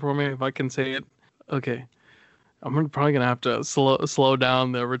twister for me. If I can say it, okay. Probably gonna have to slow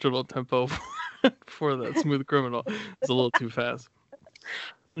down the original tempo for that Smooth Criminal. It's a little too fast.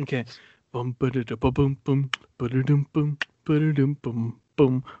 Okay. Bum ba-da-da ba-bum bum ba-da-dum bum ba-da-dum bum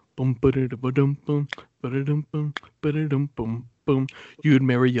bum bum ba-da-da ba-dum bum ba-da-dum bum ba-da-dum bum bum. You'd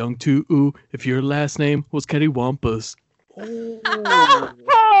marry Young too if your last name was Cattywampus. Oh,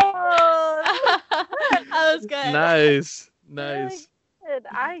 That was good. nice. Really good.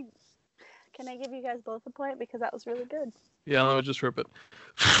 Can I give you guys both a point because that was really good. Yeah, let me just rip it.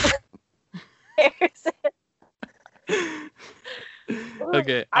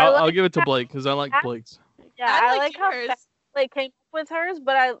 Okay, I'll give it to Blake because I like Blake's. Yeah, I like how fast Blake came up with hers,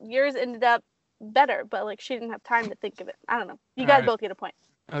 but yours ended up better. But like she didn't have time to think of it. I don't know. You guys both get a point.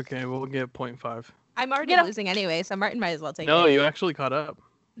 Okay, we'll get 0.5. I'm already losing anyway, so Martin might as well take it. No, you actually caught up.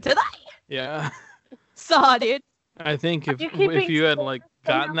 Did I? Yeah. Saw, dude. I think if you had like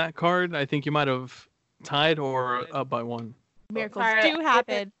gotten that card, I think you might have tied or up by one. Miracles do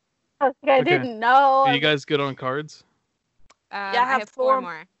happen. I didn't know. Are you guys good on cards? I have 4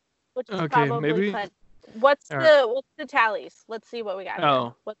 more. Which is Okay, probably maybe. fun. What's All what's the tallies? Let's see what we got. Oh.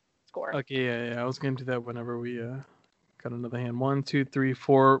 Here. What's the score? Okay, yeah. I was gonna do that whenever we got another hand. 1, 2, 3,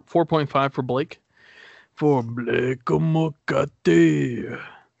 4. 4.5 for Blake. For Blake Mokate.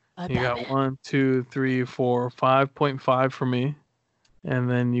 You got 1, 2, 3, 4, 5.5 for me, and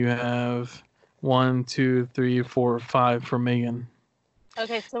then you have 1, 2, 3, 4, 5 for Megan.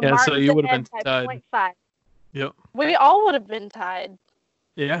 Okay, so Yeah, Martin's so you would have ahead been by tied. 0.5. Yep. We all would have been tied.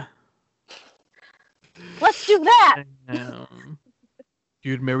 Yeah. Let's do that.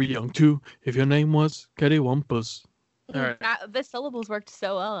 You'd marry Young too if your name was Cattywampus. All right. The syllables worked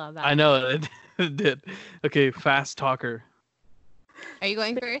so well on that. I know it did. Okay, fast talker. Are you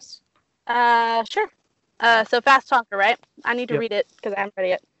going first? Sure. So fast talker, right? I need to Yep. read it because I haven't read it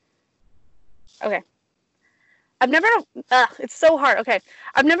yet. Okay. It's so hard. Okay.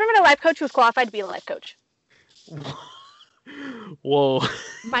 I've never met a life coach who was qualified to be a life coach. Whoa.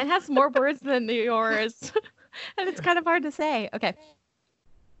 Mine has more words than yours. And it's kind of hard to say. Okay.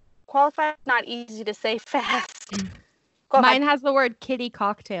 Qualified, not easy to say fast. Mine has the word kitty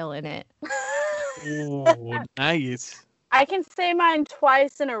cocktail in it. Oh, nice. I can say mine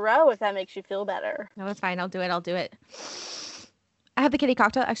twice in a row if that makes you feel better. No, it's fine. I'll do it. I have the kitty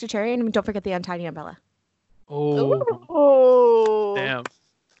cocktail, extra cherry, and don't forget the untidy umbrella. Oh. Damn.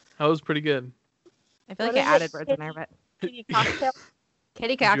 That was pretty good. I feel like I added words in there, but Kitty cocktail.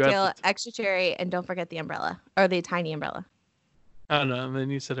 kitty cocktail, extra cherry, and don't forget the umbrella or the tiny umbrella. I don't know. And then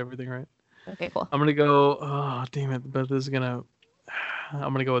you said everything right. Okay, cool. I'm gonna go. Oh, damn it! But this is gonna.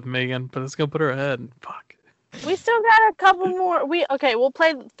 I'm gonna go with Megan, but it's gonna put her ahead. Fuck. We still got a couple more. We'll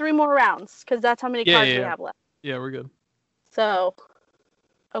play 3 more rounds because that's how many Yeah, cards yeah, we yeah. have left. Yeah, we're good. So,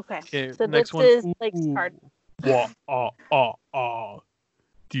 okay. Okay, So next this one. is Blake's card.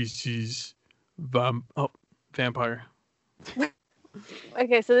 This is vampire.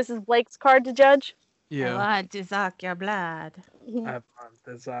 Okay, so this is Blake's card to judge. Yeah. want to suck your blood. I want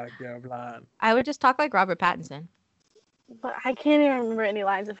to suck your blood. I would just talk like Robert Pattinson. But I can't even remember any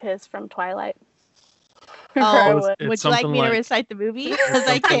lines of his from Twilight. Oh, It's would you like something me to like- recite the movie? Because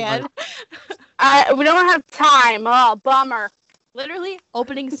I something can. we don't have time. Oh, bummer. Literally,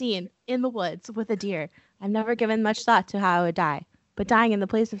 opening scene in the woods with a deer. I've never given much thought to how I would die, but dying in the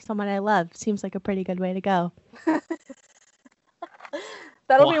place of someone I love seems like a pretty good way to go.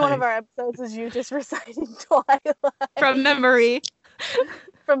 That'll be one of Why? our episodes, is you just reciting Twilight From memory.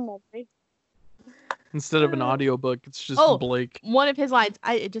 from memory. Instead of an audiobook, it's just Oh. Blake. One of his lines,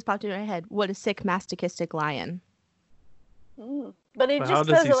 it just popped into my head. What a sick, masochistic lion. But he But just how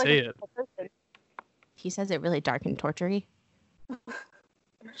does says he it like say a it? normal person. He says it really dark and tortury.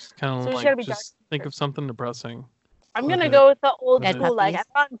 Just kind So of it's gotta be just think of something depressing. I'm What gonna is go with the old Dead school, like, I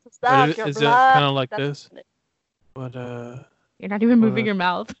puppies. want to But suck your is it blood. kind of like That's this? What You're not even Well, moving your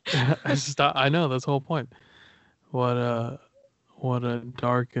mouth. I know that's the whole point. What a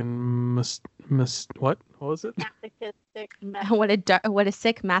dark and what was it? masochistic. What a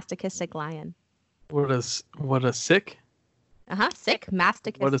sick, masochistic lion. What a sick Sick,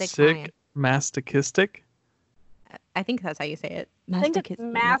 masochistic what a lion. sick masochistic. I think that's how you say it. I think it's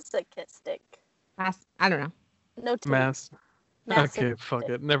Masochistic. masochistic. I don't know. No titties. Mass. Okay, fuck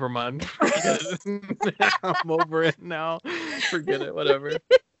it. Never mind. Forget it. I'm over it now. Forget it. Whatever.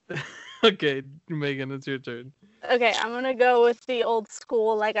 Okay, Megan, it's your turn. Okay, I'm gonna go with the old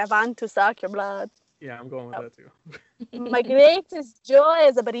school, like, I want to suck your blood. Yeah, I'm going with that too. My greatest joy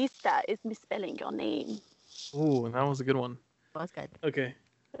as a barista is misspelling your name. Ooh, that was a good one. That was good. Okay.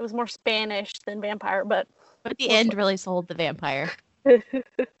 It was more Spanish than vampire, but But the end really sold the vampire. it's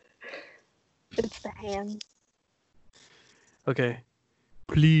the hands. Okay.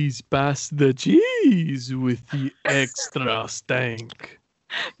 Please pass the cheese with the extra stank.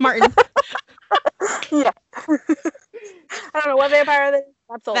 Martin, Yeah. I don't know what vampire are they.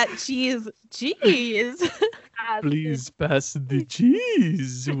 That's all. that cheese. Jeez. Please pass the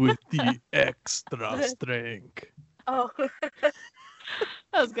cheese with the extra stank. Oh, That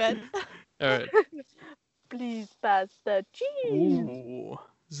was good. All right. please pass the cheese. Ooh.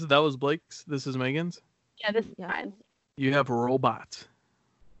 So that was Blake's. This is Megan's. Yeah, this is Yeah. fine. You have robot.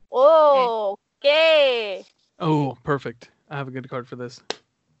 Okay. Oh, perfect. I have a good card for this.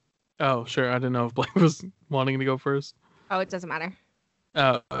 Oh, sure. I didn't know if Blake was wanting to go first. Oh, it doesn't matter.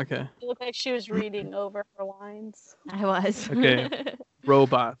 Oh, okay. It looked like she was reading over her lines. I was. Okay.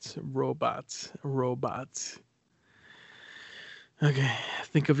 Robots. Okay.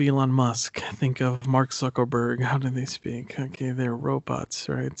 Think of Elon Musk. Think of Mark Zuckerberg. How do they speak? Okay, they're robots,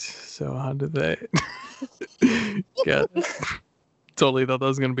 right? So how do they? Yeah. Totally thought that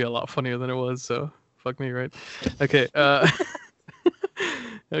was gonna be a lot funnier than it was. So fuck me, right? Okay.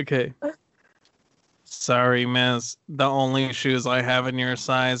 Okay. Sorry, miss. The only shoes I have in your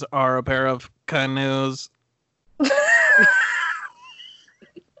size are a pair of canoes.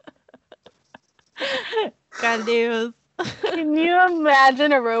 Canoes. Can you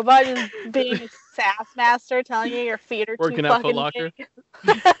imagine a robot just being a sass master telling you your feet are Working too at Foot fucking Locker.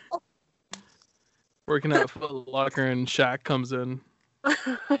 big? Working at Foot Locker and Shaq comes in.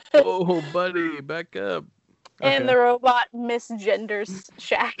 Oh, buddy, back up. And the robot misgenders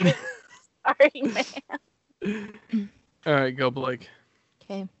Shaq. Sorry, man. All right, go Blake.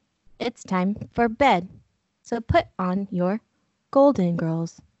 Okay. It's time for bed. So put on your Golden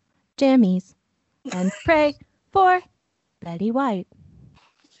Girls jammies and pray for Betty White.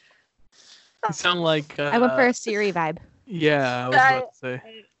 You sound like I went for a Siri vibe. yeah, I was about to say,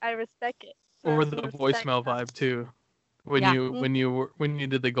 I respect it. or I the respect voicemail that. vibe too. When Yeah. when you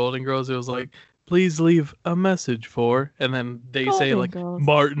did the Golden Girls, it was like, please leave a message for, and then they say Golden like Girls.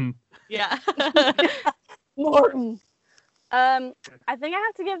 Martin. Yeah. Martin. I think I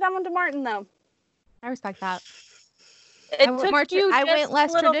have to give that one to Martin though. I respect that. It I went, took more you I just went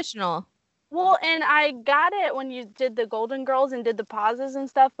less a little. traditional. Well, and I got it when you did the Golden Girls and did the pauses and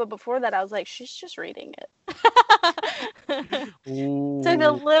stuff, but before that I was like, she's just reading it. Ooh. Took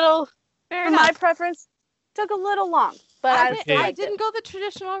a little, Fair for my enough. preference, took a little long, but I Okay. I liked it. didn't go the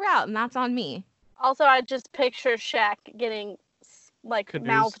traditional route, and that's on me. Also, I just picture Shaq getting like Caduce.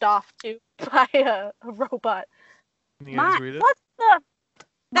 mouthed off to by a robot. Can you guys read it? What the?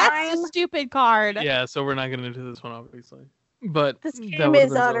 That's Mime. a stupid card. Yeah, so we're not gonna do this one, obviously. But This that game would have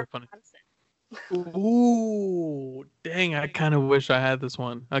is been really utter funny. nonsense. Ooh, dang! I kind of wish I had this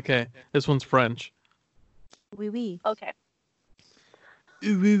one. Okay, this one's French. Oui, oui. Okay.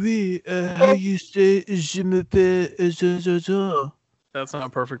 Oui, oui. How you say je m'appelle Jojo? That's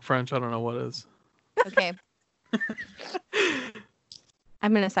not perfect French. I don't know what is. Okay.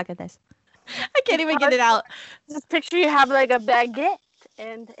 I'm gonna suck at this. I can't even get it out. Just picture you have like a baguette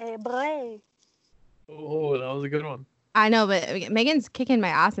and a brie. Oh, that was a good one. I know, but Megan's kicking my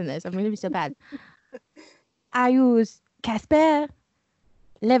ass in this. I'm gonna be so bad. I use Casper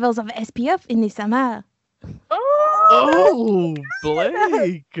levels of SPF in the summer. Oh,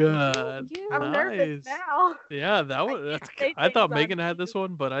 Blake. Yeah. I'm nervous Nice. now. Yeah, that was. can't That's, say I thought things on Megan had this mute.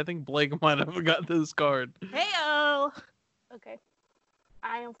 one, but I think Blake might have got this card. Heyo. Okay.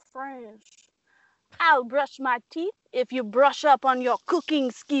 I am French. I'll brush my teeth if you brush up on your cooking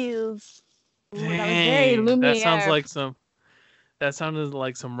skills. Ooh, that was very Dang, that sounds Lumiere. like some. That sounded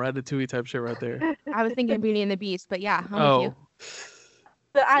like some Ratatouille type shit right there. I was thinking Beauty and the Beast, but yeah, I'm with Oh. you.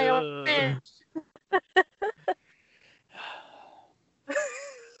 I am Ugh. French.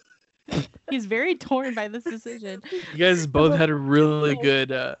 He's very torn by this decision. You guys both had a really good.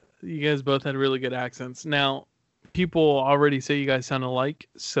 You guys both had really good accents. Now, people already say you guys sound alike,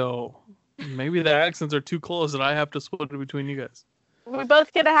 so maybe the accents are too close that I have to split it between you guys. We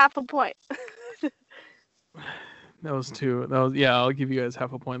both get a half a point. That was two. That was yeah. I'll give you guys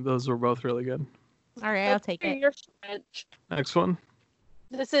half a point. Those were both really good. All right, I'll take it. You're French. Next one.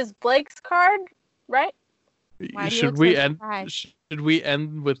 This is Blake's card, right? Why do you Should look we so end? surprised? Should we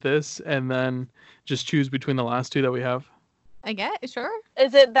end with this and then just choose between the last two that we have? I guess, sure.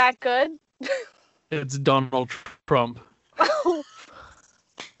 Is it that good? It's Donald Trump. It's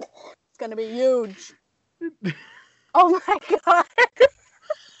gonna be huge. Oh my god.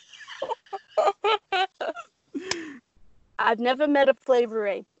 I've never met a flavor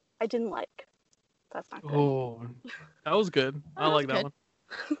ape I didn't like. That's not good. Oh, that was good. I Oh, like that's that one.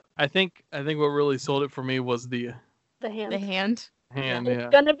 I think what really sold it for me was the The hand. The hand. hand. It's Yeah,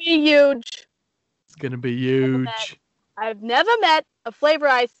 gonna be huge. it's gonna be Never met. huge. I've never met a flavor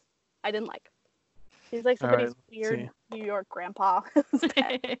ice I didn't like. He's like All right, somebody's let's weird New York grandpa.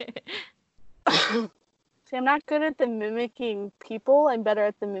 See, I'm not good at the mimicking people. I'm better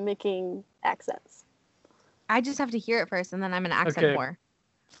at the mimicking accents. I just have to hear it first, and then I'm gonna accent Okay. more.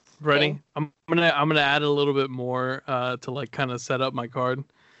 Ready? Okay. I'm gonna add a little bit more to like kind of set up my card,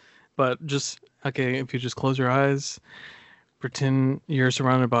 but just okay. If you just close your eyes, pretend you're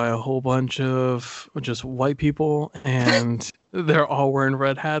surrounded by a whole bunch of just white people, and they're all wearing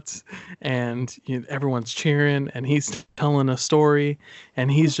red hats, and everyone's cheering, and he's telling a story,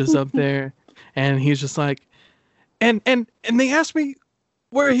 and he's just up there, and he's just like, and they asked me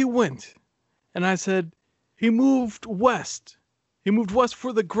where he went, and I said he moved west. He moved west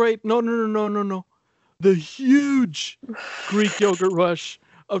for the great no, the huge Greek yogurt rush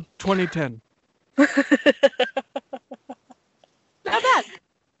of 2010. Not bad.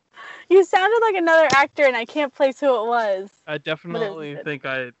 You sounded like another actor, and I can't place who it was. I definitely good. think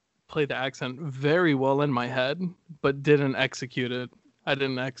I played the accent very well in my head, but didn't execute it. I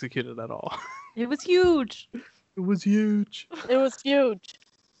didn't execute it at all. It was huge. It was huge. It was huge.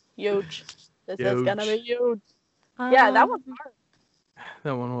 Huge. This is gonna be huge. Um, Yeah, that was hard.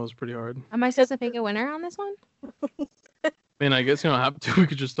 That one was pretty hard. Am I supposed to pick a winner on this one? I mean, I guess you don't have to. We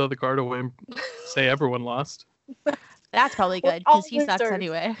could just throw the card away and say everyone lost. That's probably We're good because all he sucks losers.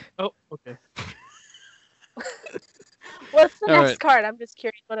 anyway. Oh, okay. What's the All next right. card? I'm just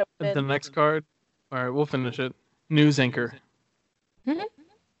curious what it was. The next card. All right, we'll finish it. News anchor.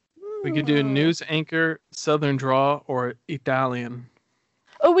 We could do news anchor, Southern draw, or Italian.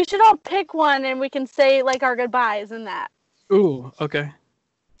 Oh, we should all pick one, and we can say like our goodbyes and that. Ooh, okay.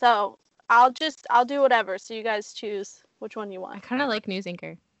 So I'll do whatever. So you guys choose which one you I want. kind of like news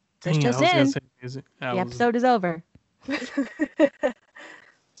anchor. This Dang, I just was gonna in. say music. The episode is over.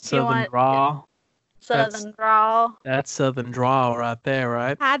 Southern want- draw. Southern drawl. That's Southern draw right there,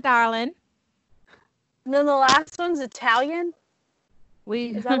 right? Hi, darling. And then the last one's Italian. We.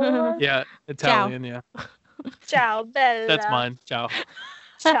 Is that what it was? Yeah, Italian. Yeah, Ciao, bella. that's mine. Ciao.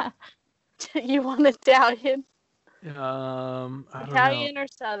 Ciao. You want Italian? I don't Italian or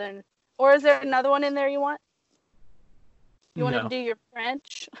Southern? Or is there another one in there you want? You want No. to do your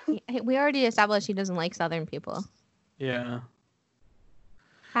French? We already established he doesn't like Southern people. Yeah.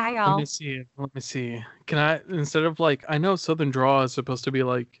 Hi, Let y'all. me see. Let me see. Can I instead of like I know Southern draw is supposed to be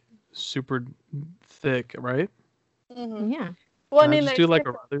like super thick, right? Mm-hmm. Yeah. Well, I Can mean, just there's do like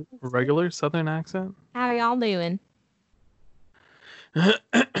a different- regular Southern accent. How y'all doing?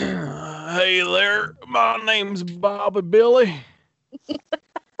 Hey there, my name's Bobby Billy.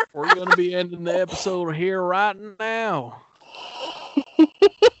 We're gonna be ending the episode here right now.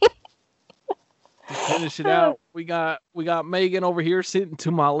 To finish it out, we got Megan over here sitting to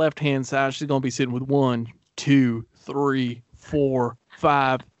my left hand side. She's gonna be sitting with 1, 2, 3, 4,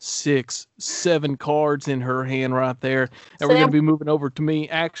 5, 6, 7 cards in her hand right there. And we're gonna be moving over to me.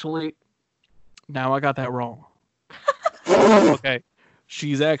 Actually, now I got that wrong. Okay.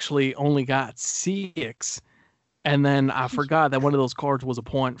 She's actually only got 6. And then I forgot that one of those cards was a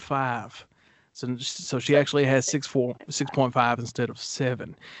 0.5. So she actually has 6.5 instead of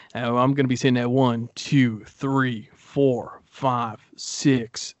 7. I'm going to be sitting at 1, 2, 3, 4, 5,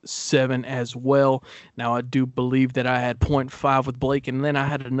 6, 7 as well. Now, I do believe that I had 0.5 with Blake, and then I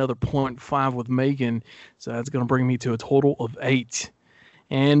had another 0.5 with Megan. So that's going to bring me to a total of 8.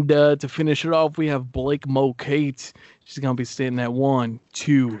 And to finish it off, we have Blake Mo Kate. She's going to be sitting at 1,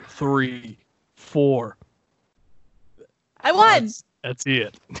 2, 3, 4. I won. That's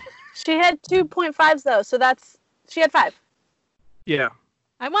it. She had 2.5s though, so she had 5. Yeah.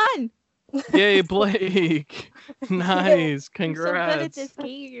 I won. Yay, Blake. Nice. I'm so good at Congrats. this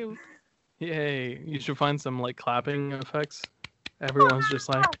game. Yay. You should find some like clapping effects. Everyone's just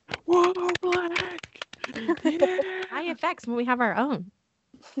like, whoa, Blake. Yeah. High effects when we have our own.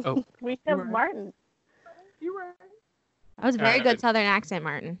 Oh, We have right. Martin. you're right. That was a very Alright. good Southern accent,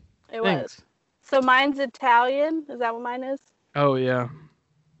 Martin. It was. Thanks. So mine's Italian. Is that what mine is? Oh, yeah.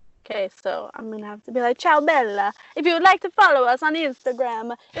 Okay, so I'm going to have to be like, ciao bella. If you would like to follow us on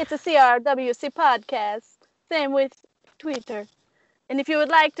Instagram, it's a CRWC podcast. Same with Twitter. And if you would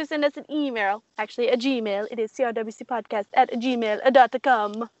like to send us an email, actually a Gmail, it is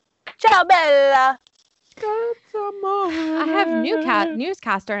crwcpodcast@gmail.com. Ciao bella. I have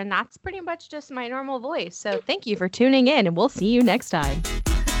newscaster, and that's pretty much just my normal voice. So thank you for tuning in, and we'll see you next time.